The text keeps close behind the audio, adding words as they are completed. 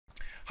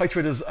Hi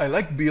traders, I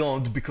like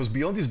Beyond because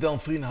Beyond is down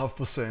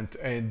 3.5%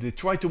 and they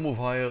try to move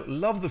higher.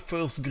 Love the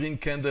first green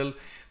candle.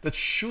 That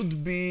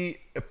should be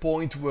a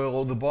point where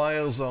all the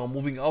buyers are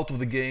moving out of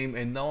the game,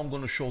 and now I'm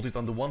going to short it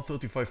under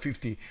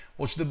 135.50.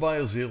 Watch the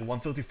buyers here,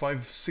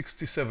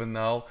 135.67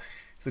 now.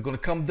 If they're going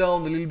to come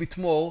down a little bit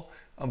more,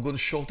 I'm going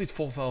to short it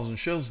 4,000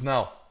 shares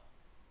now.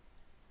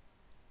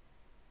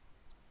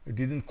 I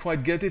didn't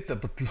quite get it,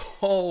 but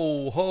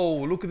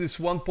look at this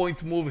 1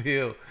 point move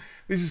here.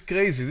 This is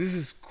crazy. This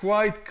is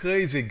quite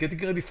crazy. Getting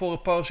ready for a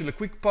partial, a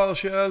quick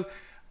partial.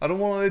 I don't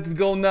want to let it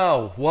go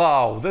now.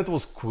 Wow, that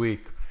was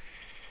quick.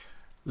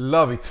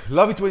 Love it.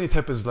 Love it when it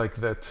happens like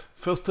that.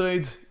 First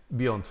trade,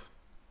 Beyond.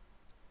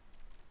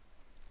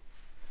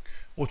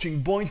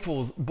 Watching Boeing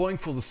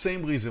for the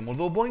same reason.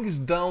 Although Boeing is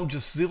down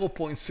just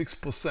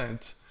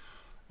 0.6%,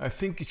 I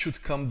think it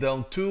should come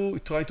down too.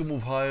 Try to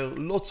move higher.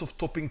 Lots of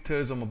topping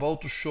tails. I'm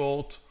about to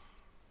short.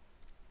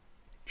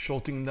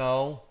 Shorting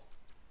now.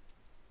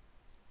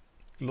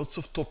 Lots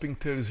of topping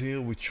tails here.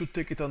 We should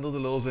take it under the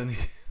lows, and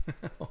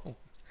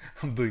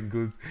I'm doing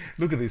good.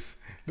 Look at this.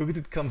 Look at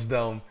it comes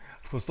down.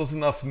 Of course, not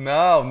enough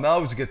now.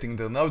 Now it's getting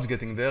there. Now it's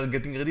getting there.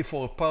 Getting ready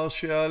for a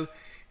partial.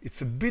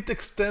 It's a bit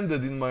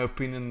extended in my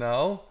opinion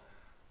now,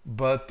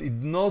 but it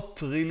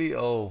not really.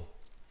 Oh,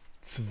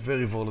 it's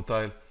very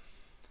volatile.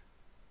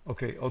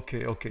 Okay.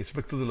 It's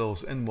back to the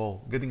lows and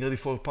more. Getting ready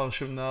for a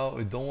partial now.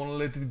 I don't want to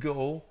let it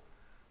go.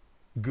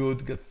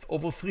 Good. Get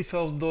over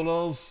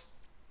 $3,000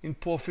 in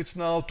profits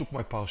now. Took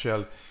my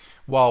partial.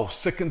 Wow,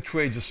 second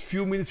trade. Just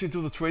few minutes into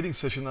the trading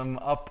session, I'm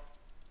up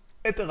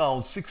at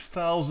around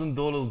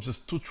 $6,000,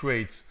 just two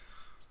trades.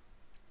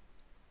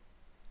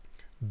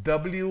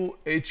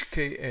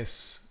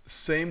 WHKS,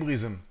 same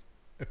reason.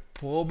 A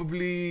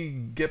probably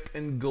gap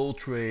and go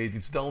trade.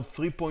 It's down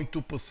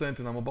 3.2%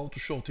 and I'm about to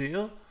short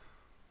here.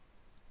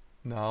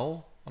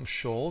 Now I'm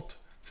short.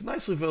 It's a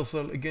nice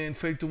reversal. Again,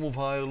 failed to move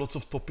higher. Lots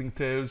of topping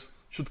tails.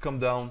 Should come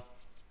down.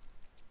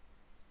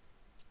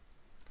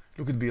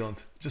 Look at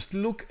Beyond. Just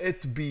look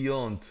at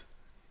Beyond.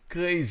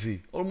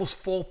 Crazy. Almost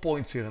 4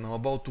 points here and I'm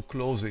about to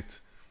close it.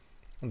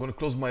 I'm going to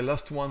close my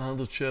last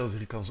 100 shares.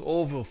 Here it comes.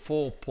 Over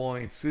 4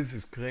 points. This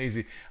is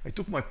crazy. I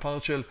took my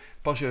partial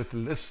at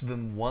less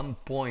than 1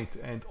 point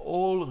and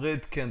all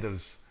red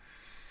candles.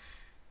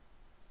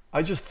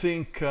 I just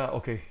think,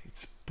 okay,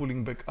 it's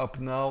pulling back up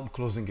now. I'm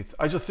closing it.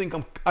 I just think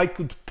I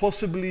could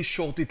possibly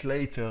short it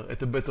later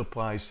at a better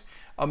price.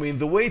 I mean,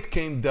 the way it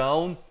came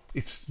down,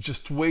 it's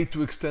just way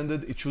too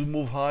extended. It should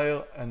move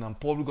higher and I'm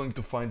probably going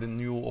to find a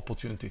new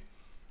opportunity.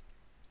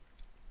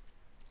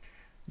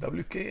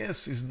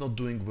 WKS is not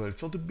doing well.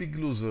 It's not a big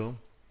loser.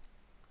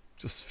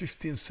 Just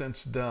 15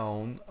 cents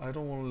down. I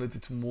don't want to let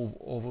it move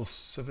over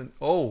 7.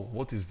 Oh,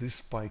 what is this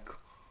spike?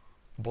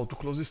 About to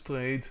close this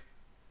trade.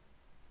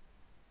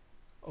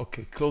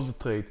 Okay, close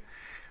the trade.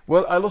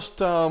 Well, I lost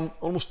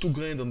almost 2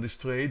 grand on this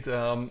trade.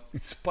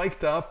 It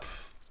spiked up.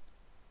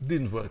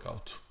 Didn't work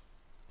out.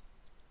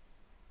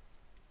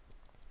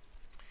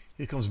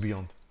 Here comes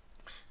Beyond.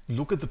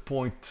 Look at the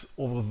point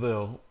over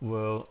there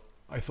where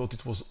I thought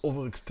it was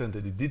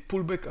overextended. It did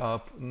pull back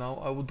up. Now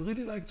I would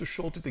really like to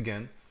short it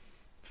again.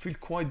 Feel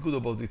quite good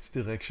about its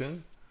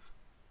direction.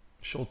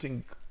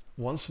 Shorting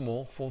once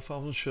more,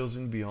 4,000 shares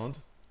in Beyond.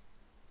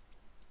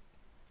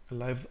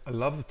 I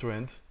love the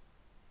trend.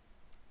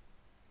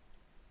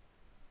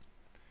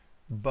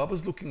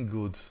 Baba's looking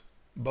good.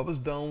 Baba's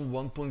down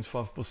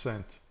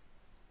 1.5%.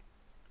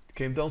 It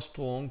came down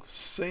strong.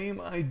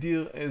 Same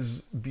idea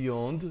as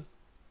Beyond.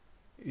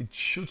 It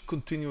should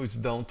continue its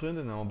downtrend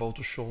and I'm about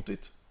to short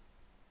it.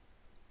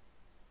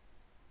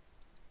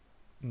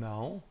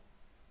 Now,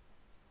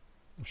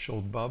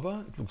 short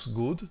Baba, it looks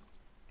good.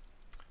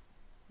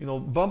 You know,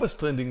 Baba's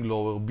trending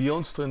lower,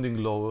 Beyond's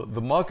trending lower, the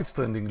market's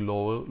trending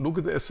lower. Look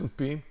at the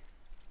S&P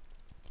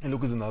and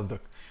look at the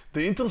Nasdaq.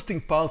 The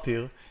interesting part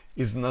here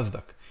is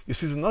Nasdaq. You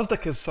see, the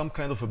Nasdaq has some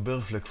kind of a bear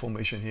flag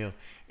formation here,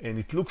 and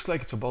it looks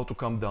like it's about to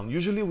come down.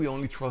 Usually we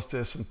only trust the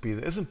S&P.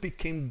 The S&P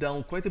came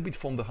down quite a bit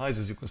from the highs,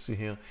 as you can see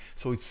here.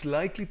 So it's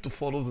likely to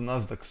follow the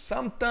Nasdaq.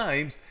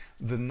 Sometimes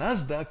the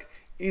Nasdaq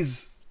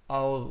is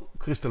our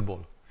crystal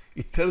ball.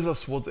 It tells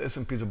us what the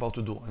S&P is about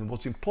to do. And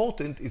what's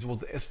important is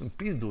what the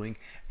S&P is doing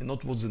and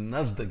not what the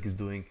Nasdaq is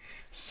doing.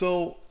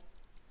 So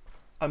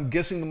I'm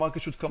guessing the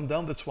market should come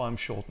down. That's why I'm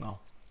short now.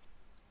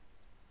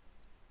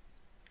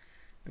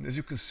 And as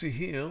you can see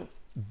here,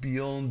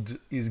 Beyond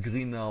is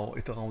green now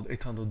at around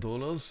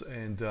 $800,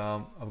 and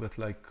I've got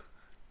like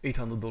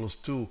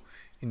 $800 too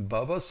in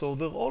Baba. So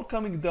they're all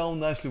coming down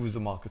nicely with the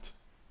market.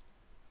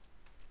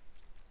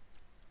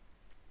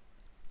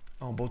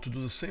 I'm about to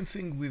do the same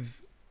thing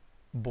with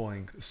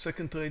Boeing.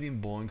 Second trade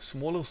in Boeing,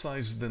 smaller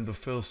size than the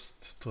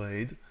first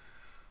trade.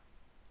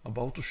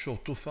 About to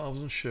short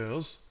 2,000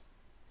 shares.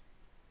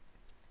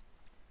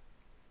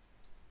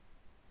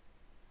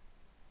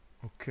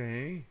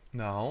 Okay,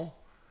 now,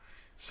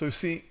 so you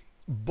see,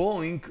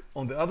 Boeing,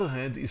 on the other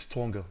hand, is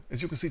stronger.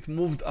 As you can see, it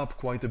moved up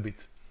quite a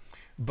bit.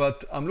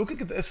 But I'm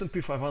looking at the S&P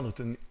 500,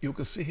 and you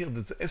can see here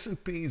that the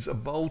S&P is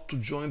about to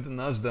join the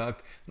Nasdaq.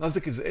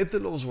 Nasdaq is at the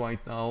lows right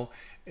now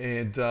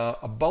and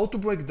about to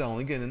break down.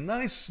 Again, a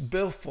nice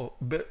bear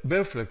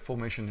flag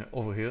formation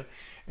over here,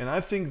 and I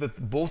think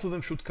that both of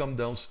them should come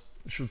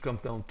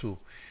down too.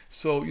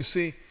 So you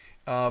see,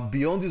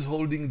 Beyond is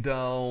holding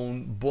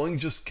down, Boeing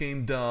just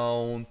came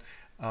down,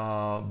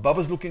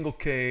 Baba's looking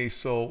okay.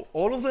 So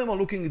all of them are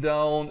looking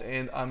down,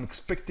 and I'm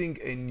expecting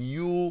a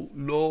new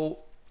low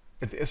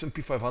at the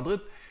S&P 500,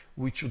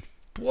 which should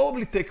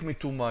probably take me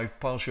to my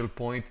partial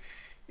point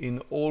in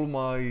all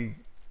my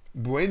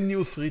brand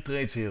new 3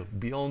 trades here,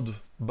 Beyond,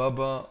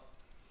 Baba,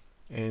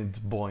 and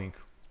Boeing.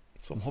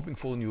 So I'm hoping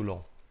for a new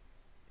low.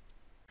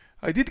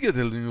 I did get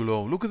a new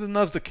low. Look at the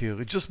Nasdaq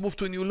here. It just moved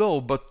to a new low,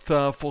 but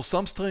for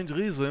some strange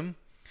reason,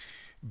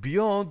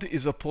 Beyond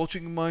is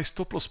approaching my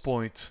stop loss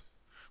point,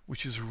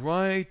 which is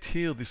right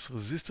here, this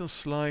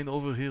resistance line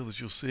over here that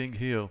you're seeing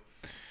here.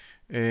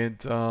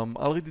 And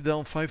already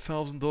down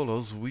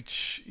 $5,000,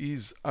 which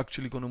is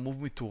actually going to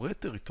move me to red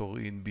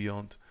territory in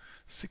Beyond.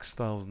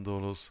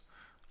 $6,000,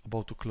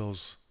 about to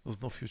close. There's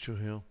no future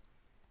here.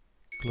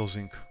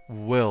 Closing.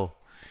 Well,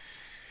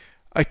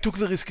 I took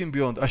the risk in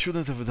Beyond. I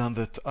shouldn't have done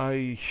that.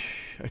 I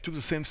took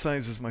the same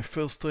size as my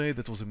first trade.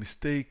 That was a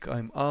mistake.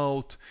 I'm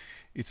out.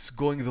 It's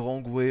going the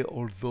wrong way,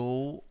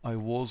 although I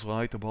was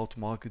right about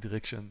market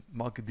direction.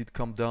 Market did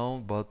come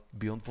down, but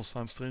Beyond, for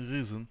some strange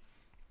reason,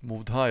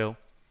 moved higher.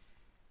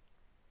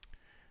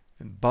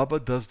 And Baba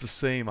does the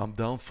same. I'm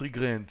down 3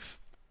 grand.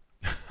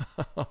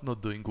 I'm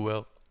not doing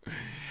well.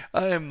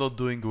 I am not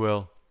doing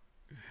well.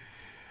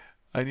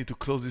 I need to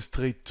close this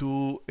trade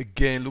too.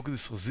 Again, look at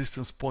this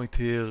resistance point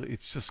here.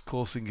 It's just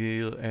crossing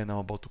here, and I'm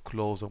about to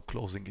close. I'm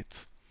closing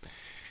it.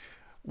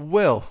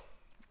 Well,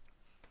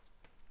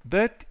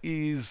 that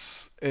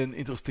is an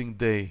interesting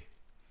day.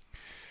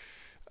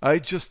 I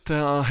just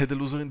had a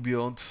loser in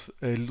Beyond,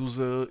 a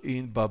loser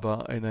in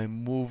Baba, and I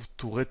moved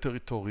to red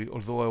territory,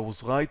 although I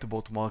was right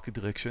about market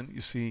direction. You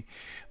see,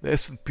 the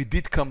S&P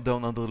did come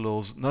down under the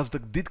lows,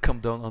 Nasdaq did come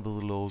down under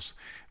the lows,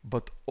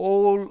 but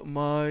all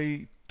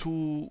my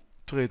 2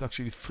 trades,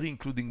 actually 3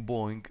 including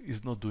Boeing,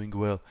 is not doing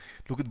well.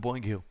 Look at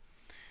Boeing here.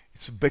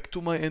 It's back to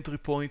my entry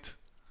point,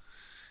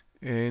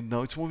 and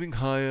now it's moving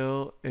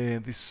higher,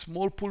 and this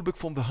small pullback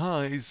from the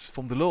highs,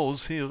 from the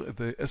lows here at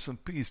the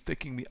S&P is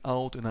taking me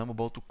out, and I'm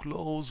about to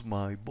close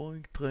my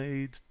Boeing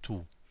trade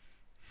too.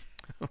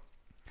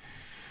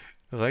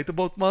 Right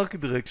about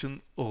market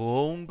direction,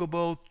 wrong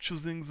about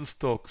choosing the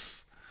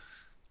stocks.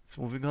 It's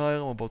moving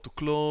higher, I'm about to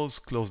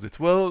closed it.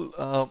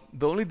 Well,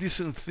 the only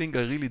decent thing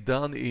I really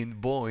done in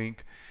Boeing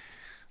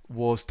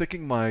was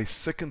taking my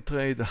second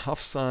trade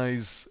half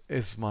size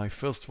as my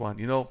first one.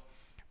 You know,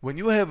 when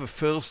you have a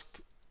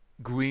first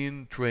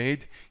green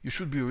trade, you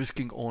should be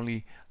risking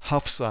only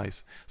half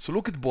size. So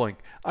look at Boeing.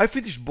 I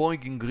finished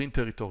Boeing in green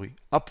territory,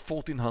 up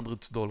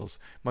 $1,400.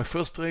 My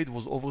first trade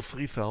was over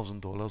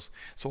 $3,000.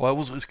 So I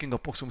was risking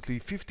approximately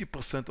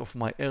 50% of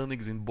my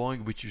earnings in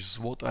Boeing, which is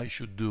what I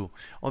should do.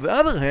 On the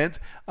other hand,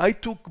 I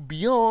took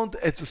Beyond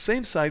at the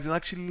same size and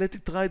actually let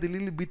it ride a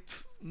little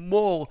bit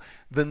more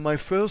than my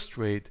first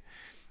trade.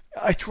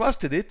 I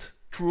trusted it,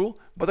 true,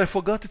 but I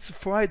forgot it's a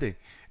Friday.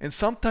 And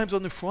sometimes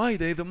on a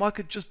Friday, the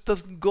market just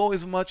doesn't go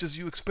as much as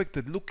you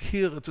expected. Look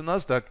here at the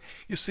Nasdaq.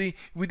 You see,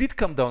 we did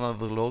come down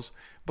under the lows,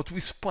 but we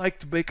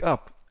spiked back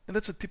up. And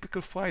that's a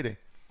typical Friday.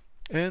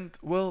 And,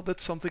 well,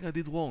 that's something I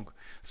did wrong.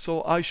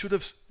 So I should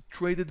have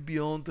traded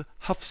Beyond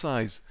half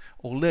size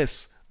or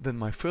less than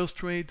my first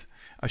trade.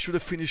 I should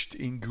have finished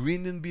in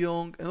green and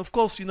Beyond. And of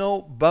course, you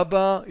know,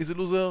 Baba is a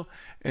loser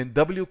and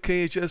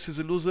WKHS is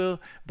a loser,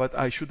 but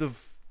I should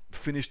have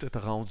finished at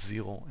around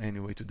 0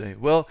 anyway today.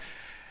 Well,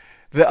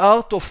 the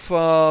art of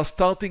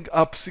starting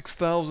up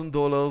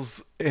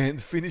 $6,000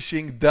 and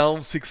finishing down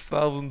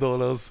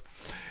 $6,000.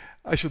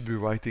 I should be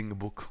writing a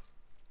book.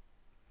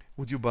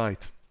 Would you buy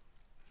it?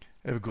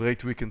 Have a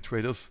great weekend,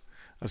 traders.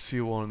 I'll see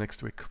you all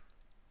next week.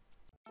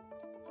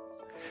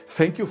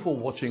 Thank you for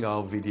watching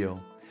our video.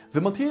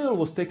 The material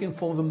was taken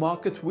from The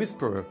Market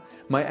Whisperer,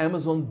 my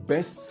Amazon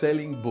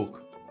best-selling book.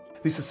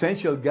 This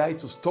essential guide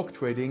to stock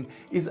trading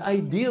is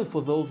ideal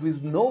for those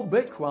with no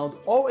background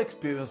or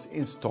experience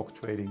in stock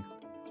trading.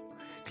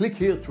 Click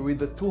here to read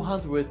the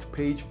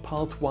 200-page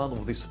part 1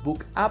 of this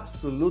book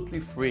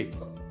absolutely free.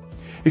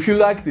 If you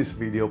like this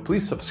video,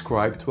 please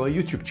subscribe to our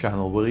YouTube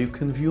channel where you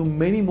can view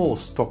many more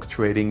stock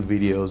trading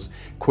videos.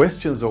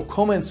 Questions or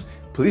comments,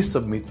 please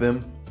submit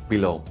them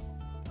below.